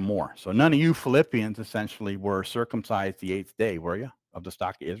flesh, I more. So none of you Philippians essentially were circumcised the 8th day, were you? Of the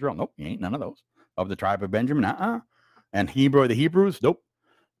stock of Israel? Nope, you ain't none of those. Of the tribe of Benjamin? And the Hebrews? Nope.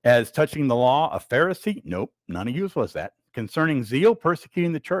 As touching the law, a Pharisee? Nope, none of you was that. Concerning zeal,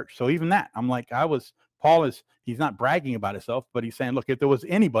 persecuting the church. So even that, I'm like, he's not bragging about himself, but he's saying, look, if there was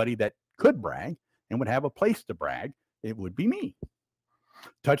anybody that could brag and would have a place to brag, it would be me.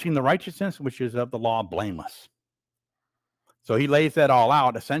 Touching the righteousness, which is of the law, blameless. So he lays that all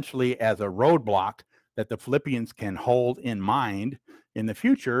out essentially as a roadblock that the Philippians can hold in mind in the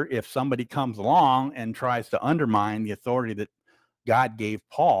future if somebody comes along and tries to undermine the authority that God gave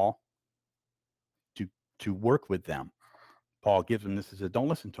Paul to work with them. Paul gives them this and says, don't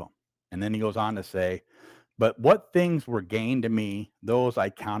listen to him. And then he goes on to say, but what things were gained to me, those I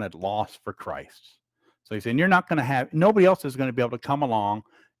counted loss for Christ. So he's saying, you're not going to have, nobody else is going to be able to come along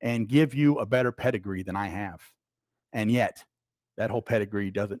and give you a better pedigree than I have. And yet, that whole pedigree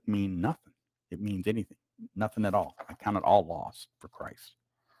doesn't mean nothing. It means anything, nothing at all. I count it all loss for Christ.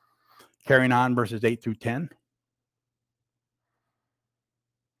 Carrying on, verses 8 through 10.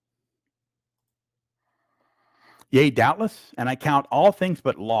 Yea, doubtless, and I count all things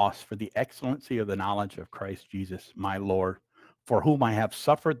but loss for the excellency of the knowledge of Christ Jesus, my Lord, for whom I have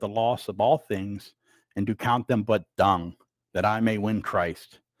suffered the loss of all things, and do count them but dung, that I may win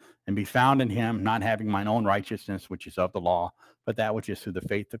Christ, and be found in him, not having mine own righteousness, which is of the law, but that which is through the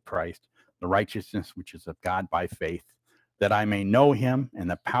faith of Christ, the righteousness which is of God by faith, that I may know him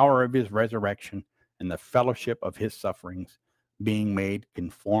and the power of his resurrection, and the fellowship of his sufferings, being made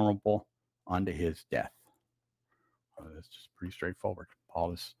conformable unto his death. It's just pretty straightforward.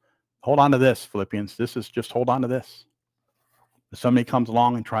 Paul is, hold on to this, Philippians. This is just hold on to this. If somebody comes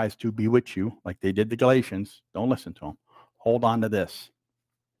along and tries to bewitch you, like they did the Galatians, don't listen to them. Hold on to this.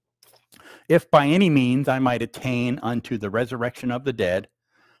 If by any means I might attain unto the resurrection of the dead,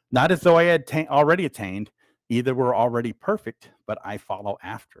 not as though I had already attained, either were already perfect, but I follow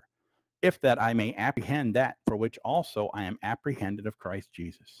after. If that I may apprehend that for which also I am apprehended of Christ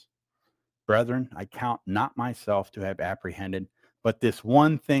Jesus. Brethren, I count not myself to have apprehended, but this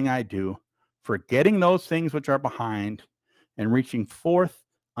one thing I do, forgetting those things which are behind, and reaching forth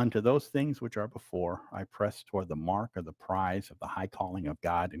unto those things which are before, I press toward the mark of the prize of the high calling of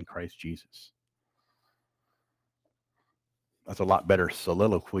God in Christ Jesus. That's a lot better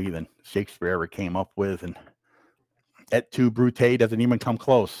soliloquy than Shakespeare ever came up with, and et tu, Brute doesn't even come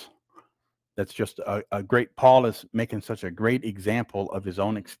close. That's just a great, Paul is making such a great example of his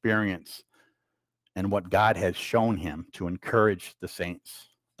own experience and what God has shown him to encourage the saints.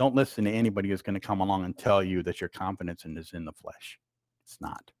 Don't listen to anybody who's going to come along and tell you that your confidence is in the flesh. It's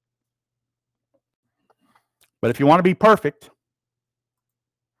not. But if you want to be perfect,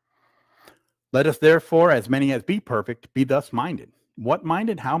 let us therefore, as many as be perfect, be thus minded. What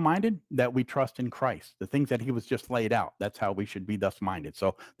minded? How minded? That we trust in Christ. The things that he was just laid out. That's how we should be thus minded.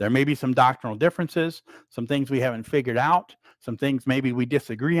 So there may be some doctrinal differences, some things we haven't figured out, some things maybe we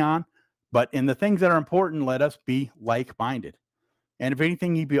disagree on. But in the things that are important, let us be like-minded. And if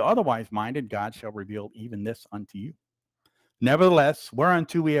anything ye be otherwise minded, God shall reveal even this unto you. Nevertheless,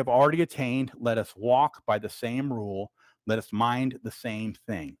 whereunto we have already attained, let us walk by the same rule. Let us mind the same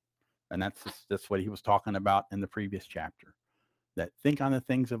thing. And that's what he was talking about in the previous chapter. That think on the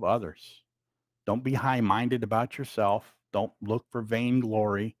things of others. Don't be high-minded about yourself. Don't look for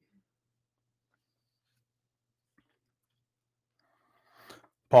vainglory.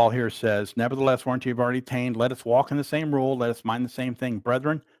 Paul here says, nevertheless, whereunto you have already attained, let us walk in the same rule, let us mind the same thing.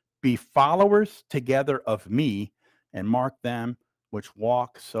 Brethren, be followers together of me, and mark them which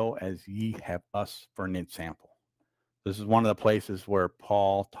walk so as ye have us for an example. This is one of the places where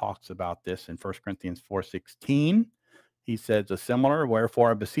Paul talks about this in 1 Corinthians 4:16. He says a similar,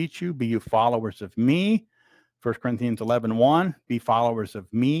 wherefore I beseech you, be you followers of me. 1 Corinthians 11:1, be followers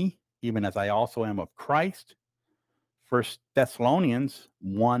of me, even as I also am of Christ. 1 Thessalonians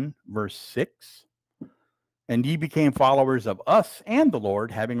 1, verse 6. And ye became followers of us and the Lord,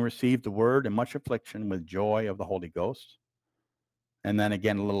 having received the word in much affliction with joy of the Holy Ghost. And then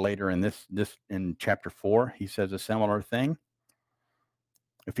again, a little later in this in chapter 4, he says a similar thing.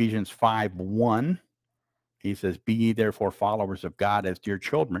 Ephesians 5:1, he says, be ye therefore followers of God as dear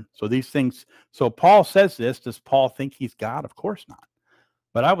children. So these things, so Paul says this. Does Paul think he's God? Of course not.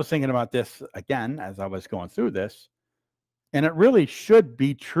 But I was thinking about this again as I was going through this. And it really should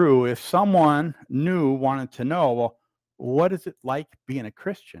be true if someone wanted to know, well, what is it like being a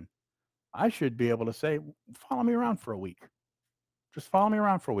Christian? I should be able to say, follow me around for a week. Just follow me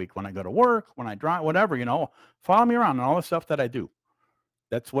around for a week when I go to work, when I drive, whatever, follow me around and all the stuff that I do.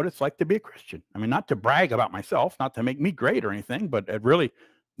 That's what it's like to be a Christian. I mean, not to brag about myself, not to make me great or anything, but it really,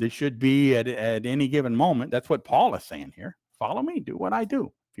 this should be at any given moment. That's what Paul is saying here. Follow me, do what I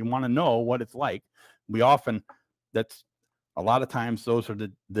do. If you want to know what it's like, that's a lot of times those are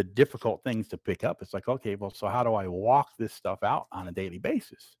the difficult things to pick up. It's like, okay, well, so how do I walk this stuff out on a daily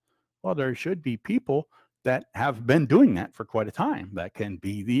basis? Well, there should be people that have been doing that for quite a time that can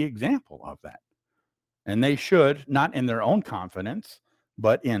be the example of that. And they should, not in their own confidence,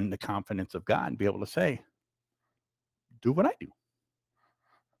 but in the confidence of God, be able to say, do what I do.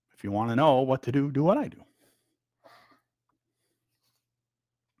 If you want to know what to do, do what I do.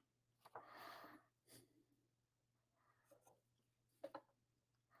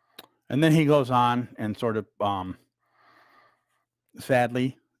 And then he goes on and sort of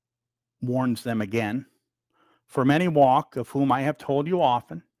sadly warns them again. For many walk, of whom I have told you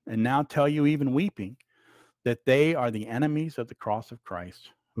often, and now tell you even weeping, that they are the enemies of the cross of Christ,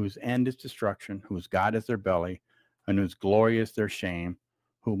 whose end is destruction, whose God is their belly, and whose glory is their shame,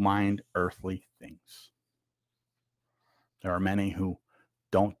 who mind earthly things. There are many who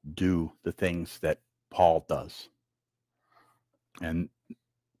don't do the things that Paul does, and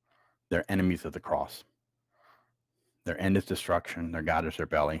they're enemies of the cross. Their end is destruction, their God is their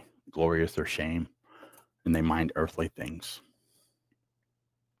belly, glory is their shame, and they mind earthly things.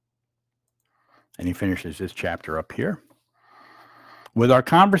 And he finishes this chapter up here. With our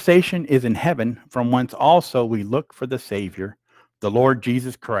conversation is in heaven, from whence also we look for the Savior, the Lord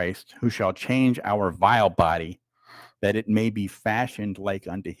Jesus Christ, who shall change our vile body, that it may be fashioned like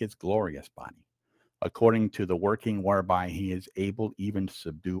unto his glorious body, according to the working whereby he is able even to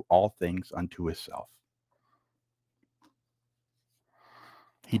subdue all things unto himself.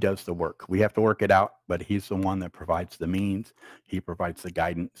 He does the work. We have to work it out, but he's the one that provides the means. He provides the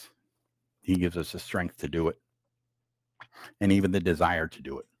guidance. He gives us the strength to do it, and even the desire to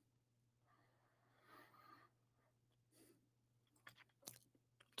do it.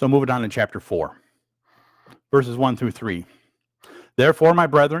 So moving on to chapter 4, verses 1 through 3. Therefore, my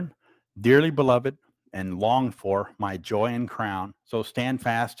brethren, dearly beloved and longed for, my joy and crown, so stand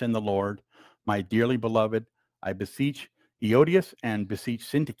fast in the Lord, my dearly beloved. I beseech Eodias and beseech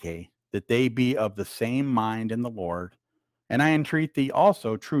Syntyche, that they be of the same mind in the Lord. And I entreat thee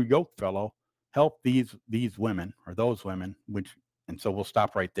also, true yokefellow, help these women, or those women, and so we'll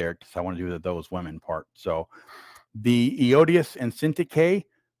stop right there because I want to do the those women part. So the Eodias and Syntyche,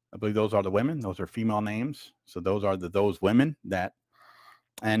 I believe those are the women. Those are female names. So those are those women that,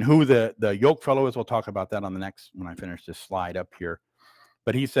 and who the yoke fellow is, we'll talk about that on the next, when I finish this slide up here.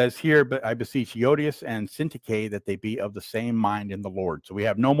 But he says here, but I beseech Eodias and Syntyche that they be of the same mind in the Lord. So we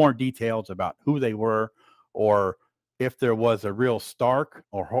have no more details about who they were, or if there was a real stark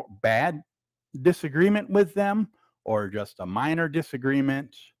or bad disagreement with them, or just a minor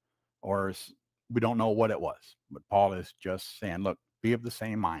disagreement, or we don't know what it was. But Paul is just saying, look, be of the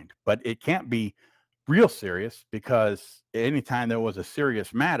same mind. But it can't be real serious, because anytime there was a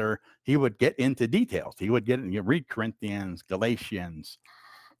serious matter, he would get into details. He would read Corinthians, Galatians,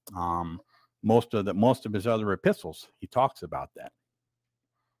 most of his other epistles, he talks about that.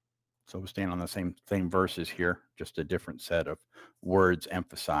 So we're staying on the same verses here, just a different set of words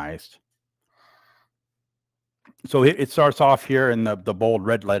emphasized. So it starts off here in the bold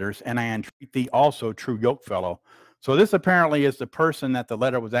red letters, and I entreat thee also, true yokefellow. So this apparently is the person that the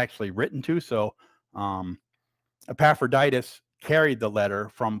letter was actually written to. So Epaphroditus carried the letter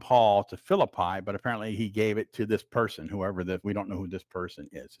from Paul to Philippi, but apparently he gave it to this person, whoever that, we don't know who this person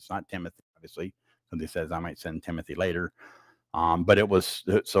is. It's not Timothy, obviously. Somebody says I might send Timothy later, but it was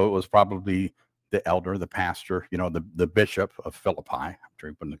probably the elder, the pastor, the bishop of Philippi. I'm sure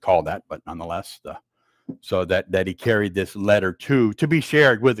he wouldn't call that, but nonetheless, so that he carried this letter to be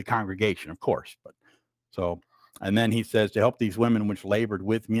shared with the congregation, of course. But so. And then he says, to help these women which labored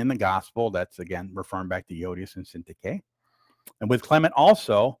with me in the gospel. That's again referring back to Eodias and Syntyche. And with Clement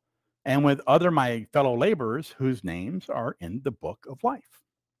also, and with other my fellow laborers whose names are in the book of life.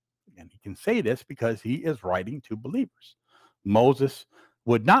 And he can say this because he is writing to believers. Moses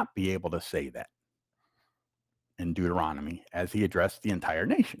would not be able to say that in Deuteronomy as he addressed the entire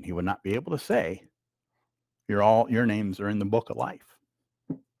nation. He would not be able to say, your names are in the book of life.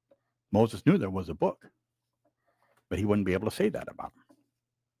 Moses knew there was a book, but he wouldn't be able to say that about them.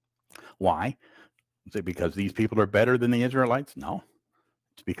 Why? Is it because these people are better than the Israelites? No.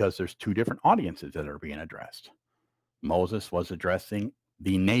 It's because there's two different audiences that are being addressed. Moses was addressing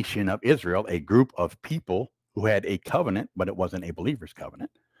the nation of Israel, a group of people who had a covenant, but it wasn't a believer's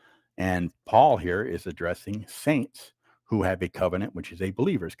covenant. And Paul here is addressing saints who have a covenant, which is a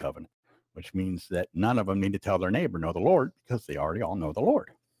believer's covenant, which means that none of them need to tell their neighbor, know the Lord, because they already all know the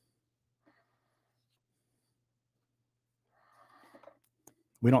Lord.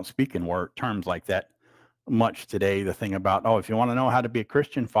 We don't speak in terms like that much today. The thing about, if you want to know how to be a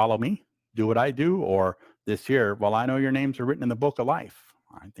Christian, follow me, do what I do. Or this here, well, I know your names are written in the book of life.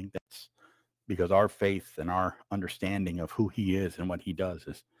 I think that's because our faith and our understanding of who he is and what he does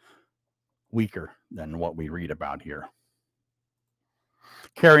is weaker than what we read about here.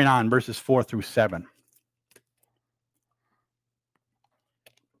 Carrying on, verses 4 through 7.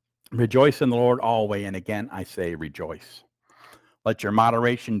 Rejoice in the Lord always, and again I say rejoice. Let your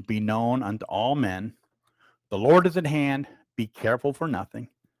moderation be known unto all men. The Lord is at hand. Be careful for nothing,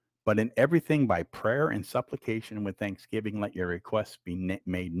 but in everything by prayer and supplication with thanksgiving, let your requests be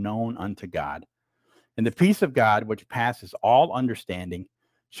made known unto God. And the peace of God, which passes all understanding,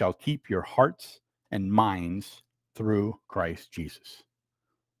 shall keep your hearts and minds through Christ Jesus.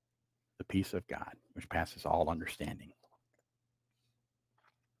 The peace of God, which passes all understanding.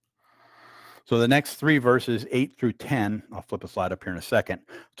 So the next three verses, 8 through 10, I'll flip a slide up here in a second.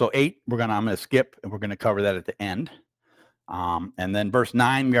 So 8, I'm going to skip, and we're going to cover that at the end. And then verse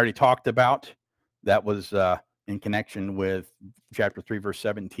 9, we already talked about. That was in connection with chapter 3, verse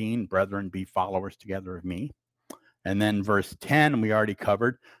 17, brethren, be followers together of me. And then verse 10, we already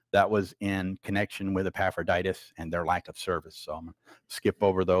covered. That was in connection with Epaphroditus and their lack of service. So I'm going to skip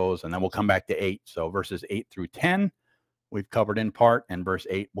over those, and then we'll come back to 8. So verses 8 through 10, we've covered in part, and verse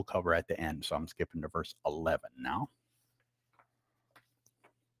 8 we'll cover at the end. So I'm skipping to verse 11 now.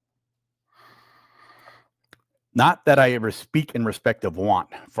 Not that I ever speak in respect of want,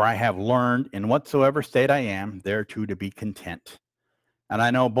 for I have learned in whatsoever state I am, thereto to be content. And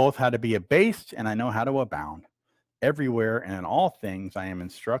I know both how to be abased, and I know how to abound. Everywhere and in all things I am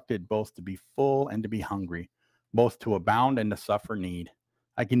instructed both to be full and to be hungry, both to abound and to suffer need.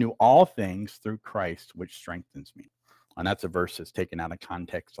 I can do all things through Christ, which strengthens me. And that's a verse that's taken out of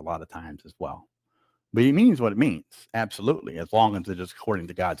context a lot of times as well. But it means what it means, absolutely, as long as it is according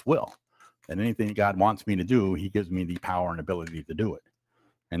to God's will. And anything God wants me to do, he gives me the power and ability to do it.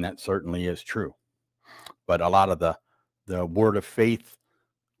 And that certainly is true. But a lot of the word of faith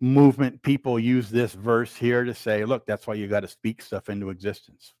movement people use this verse here to say, look, that's why you got to speak stuff into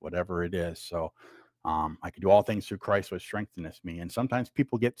existence, whatever it is. So I can do all things through Christ, which strengthens me. And sometimes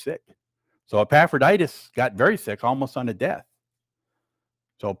people get sick. So Epaphroditus got very sick, almost unto death.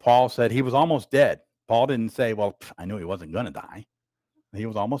 So Paul said he was almost dead. Paul didn't say, well, I knew he wasn't going to die. He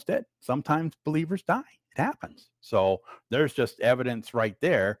was almost dead. Sometimes believers die. It happens. So there's just evidence right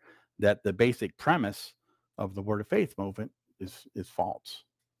there that the basic premise of the word of faith movement is false,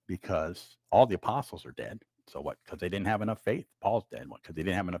 because all the apostles are dead. So what? Because they didn't have enough faith. Paul's dead. What? Because they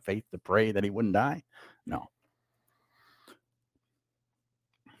didn't have enough faith to pray that he wouldn't die? No.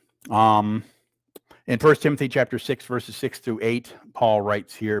 In 1 Timothy chapter 6, verses 6 through 8, Paul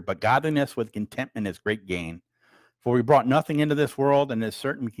writes here, but godliness with contentment is great gain. For we brought nothing into this world, and it is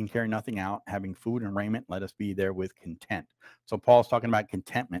certain we can carry nothing out. Having food and raiment, let us be there with content. So Paul's talking about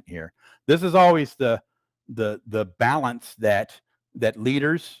contentment here. This is always the balance that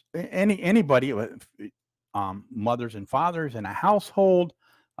leaders, anybody, mothers and fathers in a household,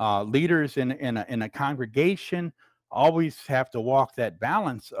 leaders in a congregation, always have to walk that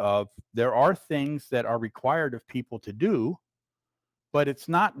balance of there are things that are required of people to do, but it's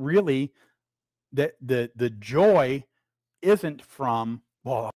not really that the joy isn't from,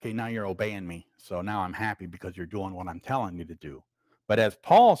 well, okay, now you're obeying me, so now I'm happy because you're doing what I'm telling you to do. But as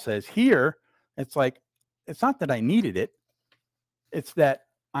Paul says here, it's like, it's not that I needed it. It's that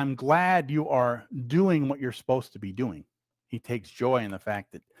I'm glad you are doing what you're supposed to be doing. He takes joy in the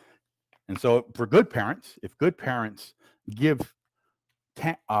fact that, and so for good parents, if good parents give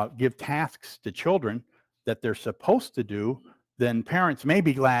tasks to children that they're supposed to do, then parents may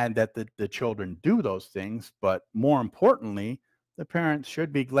be glad that the children do those things, but more importantly, the parents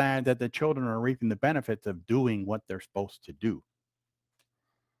should be glad that the children are reaping the benefits of doing what they're supposed to do.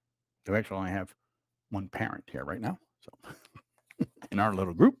 So actually only have one parent here right now, so in our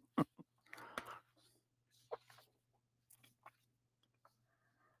little group.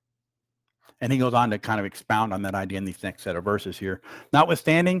 And he goes on to kind of expound on that idea in these next set of verses here.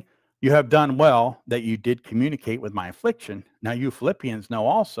 Notwithstanding, you have done well that you did communicate with my affliction. Now you Philippians know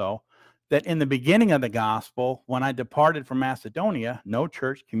also that in the beginning of the gospel, when I departed from Macedonia, no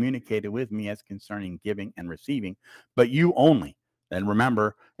church communicated with me as concerning giving and receiving, but you only. And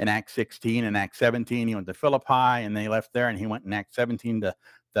remember, in Acts 16 and Acts 17, he went to Philippi, and they left there, and he went in Acts 17 to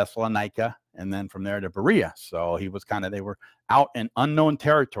Thessalonica, and then from there to Berea. So he was they were out in unknown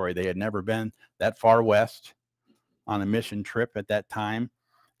territory. They had never been that far west on a mission trip at that time.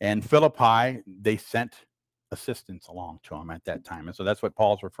 And Philippi, they sent assistance along to him at that time. And so that's what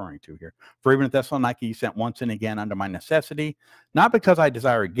Paul's referring to here. For even at Thessalonica, he sent once and again under my necessity, not because I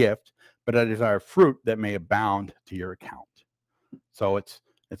desire a gift, but I desire fruit that may abound to your account. So it's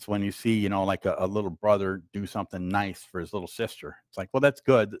when you see, like a little brother do something nice for his little sister. It's like, well, that's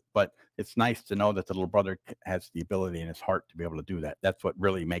good, but it's nice to know that the little brother has the ability in his heart to be able to do that. That's what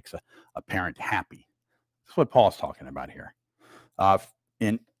really makes a parent happy. That's what Paul's talking about here.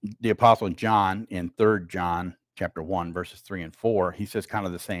 In the Apostle John, in 3 John chapter 1, verses 3 and 4, he says kind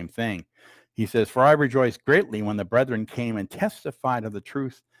of the same thing. He says, "For I rejoiced greatly when the brethren came and testified of the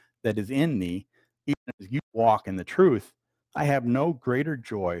truth that is in thee, even as you walk in the truth. I have no greater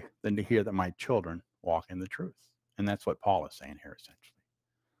joy than to hear that my children walk in the truth." And that's what Paul is saying here, essentially.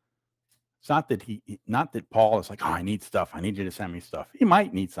 It's not that Paul is like, "Oh, I need stuff. I need you to send me stuff." He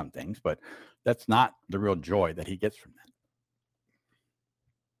might need some things, but that's not the real joy that he gets from that.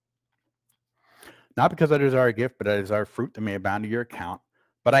 "Not because I desire a gift, but I desire fruit that may abound to your account.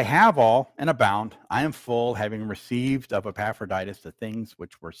 But I have all and abound. I am full, having received of Epaphroditus the things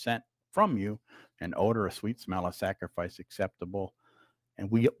which were sent from you, an odor, a sweet smell, a sacrifice acceptable,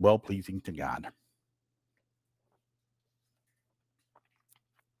 and well-pleasing to God."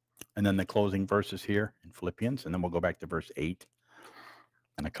 And then the closing verses here in Philippians, and then we'll go back to verse 8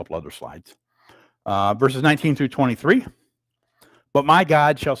 and a couple other slides. Verses 19 through 23. "But my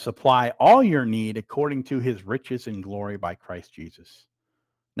God shall supply all your need according to his riches and glory by Christ Jesus.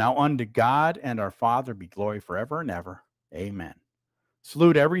 Now unto God and our Father be glory forever and ever. Amen.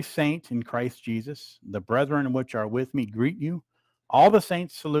 Salute every saint in Christ Jesus. The brethren which are with me greet you. All the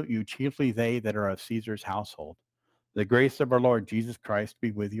saints salute you, chiefly they that are of Caesar's household. The grace of our Lord Jesus Christ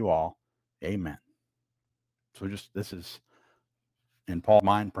be with you all. Amen." So this is, in Paul's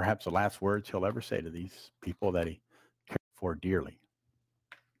mind, perhaps the last words he'll ever say to these people that he cared for dearly.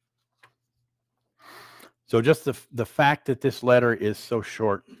 So just the fact that this letter is so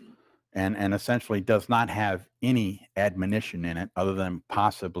short and essentially does not have any admonition in it other than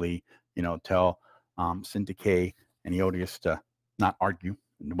possibly, tell Syntyche and Eodias to not argue,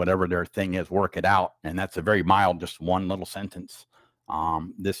 whatever their thing is, work it out. And that's a very mild, just one little sentence.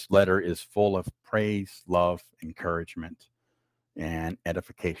 This letter is full of praise, love, encouragement, and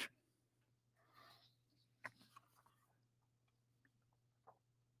edification.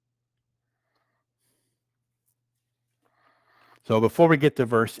 So before we get to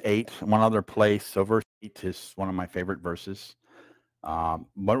verse 8, one other place. So verse 8 is one of my favorite verses. But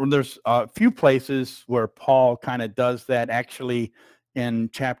there's a few places where Paul kind of does that. Actually, in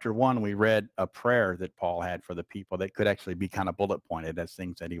chapter 1, we read a prayer that Paul had for the people that could actually be kind of bullet pointed as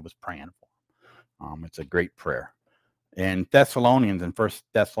things that he was praying for. It's a great prayer. In Thessalonians, in 1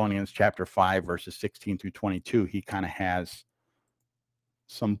 Thessalonians chapter 5, verses 16 through 22, he kind of has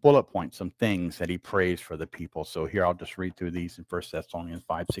some bullet points, some things that he prays for the people. So here I'll just read through these in 1 Thessalonians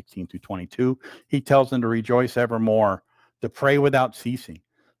 5, 16 through 22. He tells them to rejoice evermore, to pray without ceasing,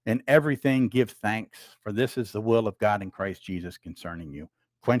 in everything give thanks, for this is the will of God in Christ Jesus concerning you.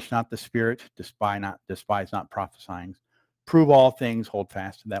 Quench not the spirit, despise not prophesying. Prove all things, hold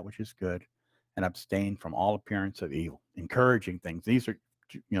fast to that which is good, and abstain from all appearance of evil. Encouraging things. These are,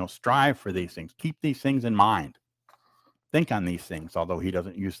 strive for these things. Keep these things in mind. Think on these things, although he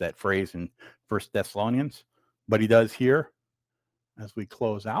doesn't use that phrase in 1 Thessalonians, but he does here as we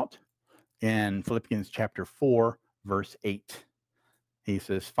close out in Philippians chapter 4, verse 8. He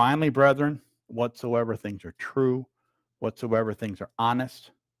says, "Finally, brethren, whatsoever things are true, whatsoever things are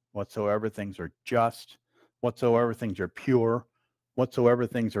honest, whatsoever things are just, whatsoever things are pure, whatsoever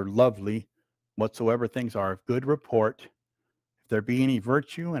things are lovely, whatsoever things are of good report, if there be any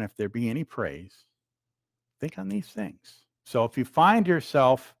virtue and if there be any praise, think on these things." So if you find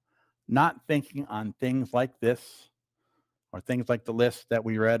yourself not thinking on things like this, or things like the list that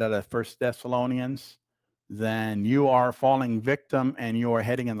we read out of 1 Thessalonians, then you are falling victim and you are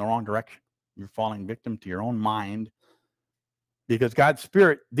heading in the wrong direction. You're falling victim to your own mind, because God's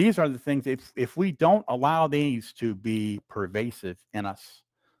Spirit, these are the things, if we don't allow these to be pervasive in us,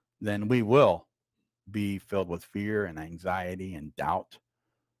 then we will be filled with fear and anxiety and doubt,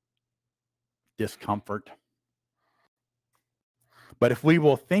 discomfort. But if we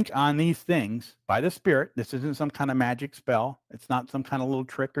will think on these things by the Spirit, this isn't some kind of magic spell. It's not some kind of little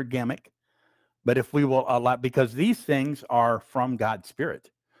trick or gimmick. But if we will allow, because these things are from God's Spirit.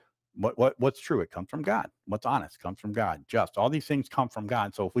 What's true? It comes from God. What's honest comes from God. Just all these things come from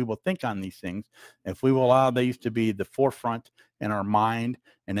God. So if we will think on these things, if we will allow these to be the forefront in our mind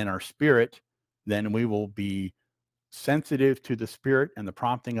and in our spirit, then we will be sensitive to the Spirit and the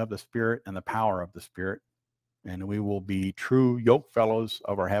prompting of the Spirit and the power of the Spirit. And we will be true yoke fellows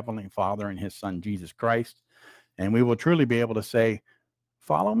of our Heavenly Father and His Son, Jesus Christ. And we will truly be able to say,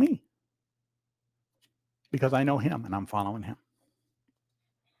 follow me, because I know Him and I'm following Him.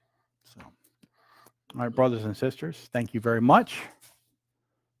 So, all right, brothers and sisters, thank you very much.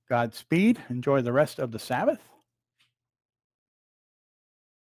 Godspeed. Enjoy the rest of the Sabbath.